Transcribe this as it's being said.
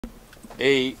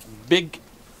a big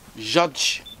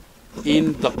judge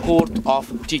in the court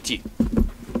of Titi,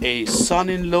 a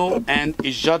son-in-law and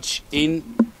a judge in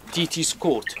Titi's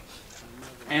court.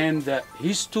 And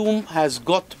his tomb has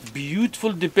got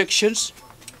beautiful depictions.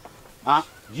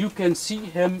 You can see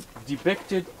him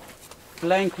depicted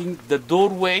flanking the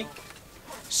doorway,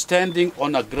 standing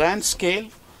on a grand scale,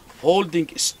 holding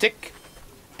a stick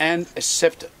and a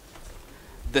scepter.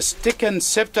 The stick and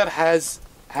scepter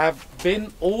have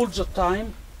been all the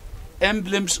time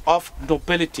emblems of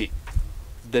nobility.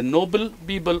 The noble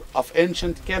people of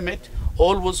ancient Kemet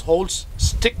always holds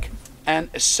stick and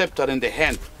a scepter in the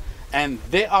hand, and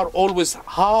they are always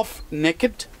half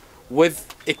naked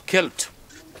with a kilt.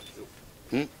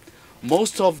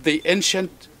 Most of the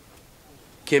ancient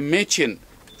Kemetian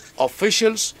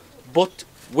officials put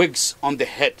wigs on the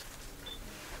head,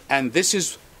 and this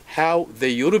is how the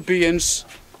Europeans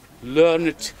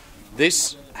learned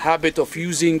this habit of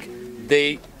using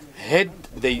the head,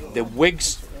 the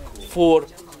wigs, for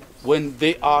when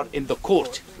they are in the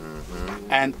court.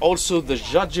 And also the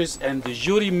judges and the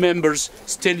jury members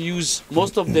still use,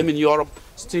 most of them in Europe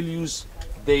still use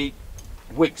the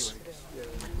wigs.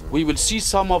 We will see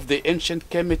some of the ancient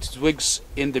Kemet wigs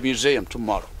in the museum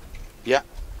tomorrow. Yeah.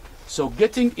 So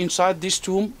getting inside this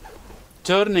tomb,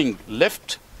 turning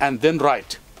left and then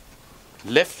right,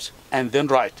 left and then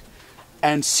right,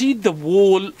 and see the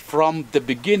wall from the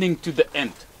beginning to the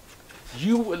end.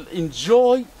 You will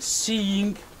enjoy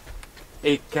seeing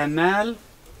a canal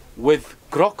with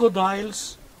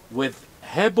crocodiles, with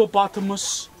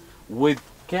hippopotamus, with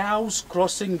cows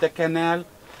crossing the canal,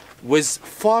 with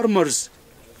farmers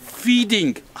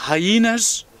feeding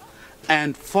hyenas,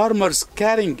 and farmers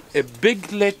carrying a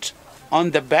big let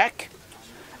on the back,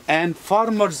 and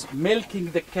farmers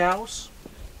milking the cows.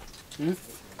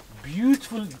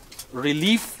 Beautiful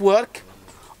relief work,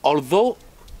 although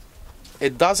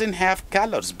it doesn't have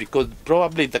colors, because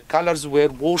probably the colors were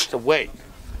washed away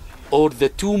or the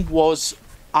tomb was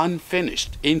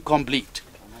unfinished, incomplete.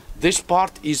 This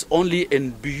part is only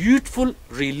in beautiful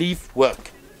relief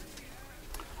work.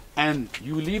 And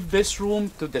you leave this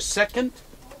room to the second,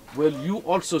 where you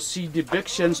also see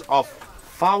depictions of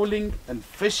fowling and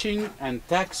fishing and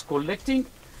tax collecting,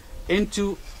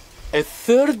 into a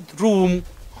third room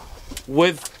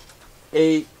with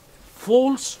a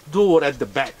false door at the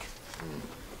back.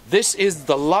 This is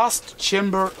the last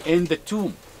chamber in the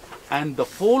tomb, and the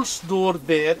false door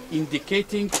there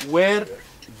indicating where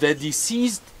the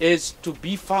deceased is to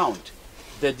be found.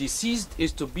 The deceased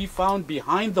is to be found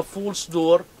behind the false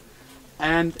door,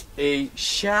 and a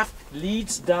shaft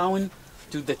leads down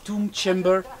to the tomb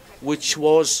chamber, which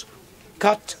was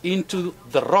cut into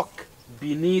the rock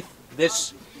beneath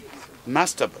this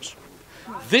mastaba.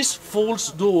 This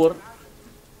false door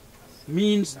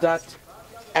means that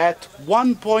at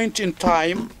one point in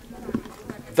time,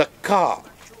 the Ka,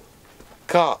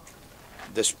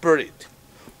 the spirit,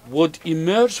 would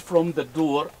emerge from the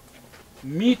door,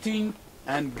 meeting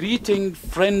and greeting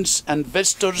friends and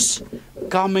visitors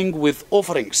coming with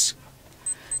offerings.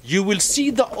 You will see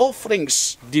the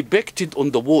offerings depicted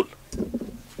on the wall.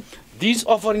 These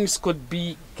offerings could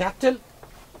be cattle,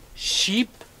 sheep,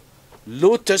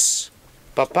 lotus,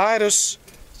 papyrus,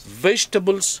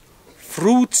 vegetables,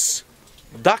 fruits,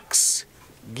 ducks,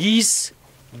 geese,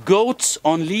 goats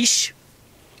on leash.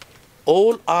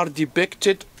 All are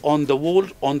depicted on the wall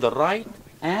on the right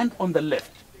and on the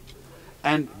left.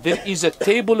 And there is a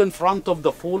table in front of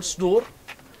the false door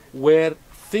where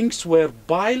things were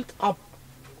piled up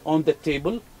on the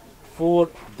table for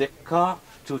the Ka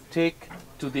to take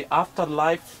to the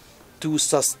afterlife to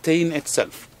sustain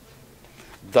itself.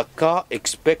 The Ka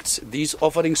expects these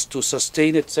offerings to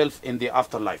sustain itself in the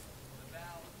afterlife.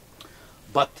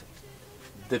 But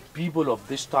the people of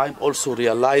this time also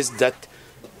realized that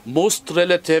most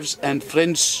relatives and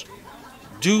friends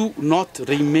do not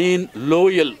remain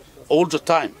loyal all the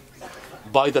time.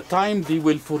 By the time they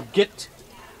will forget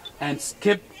and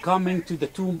skip coming to the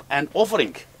tomb and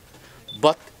offering.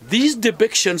 But these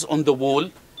depictions on the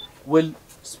wall will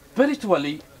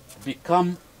spiritually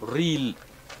become real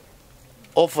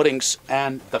offerings,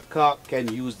 and the Ka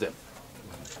can use them.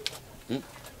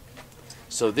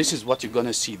 So this is what you're going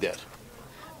to see there.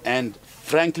 And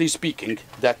frankly speaking,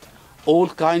 that all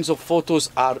kinds of photos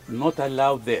are not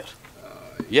allowed there.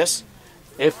 Yes,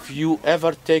 if you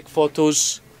ever take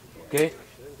photos, okay,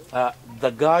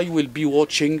 the guy will be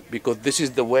watching, because this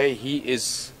is the way he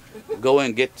is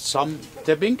going to get some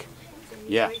tipping.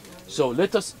 Yeah. So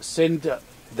let us send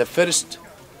the first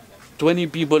 20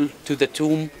 people to the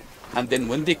tomb, and then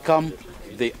when they come,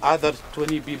 the other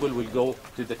 20 people will go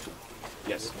to the tomb.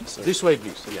 Yes. This way,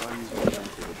 please. Yeah.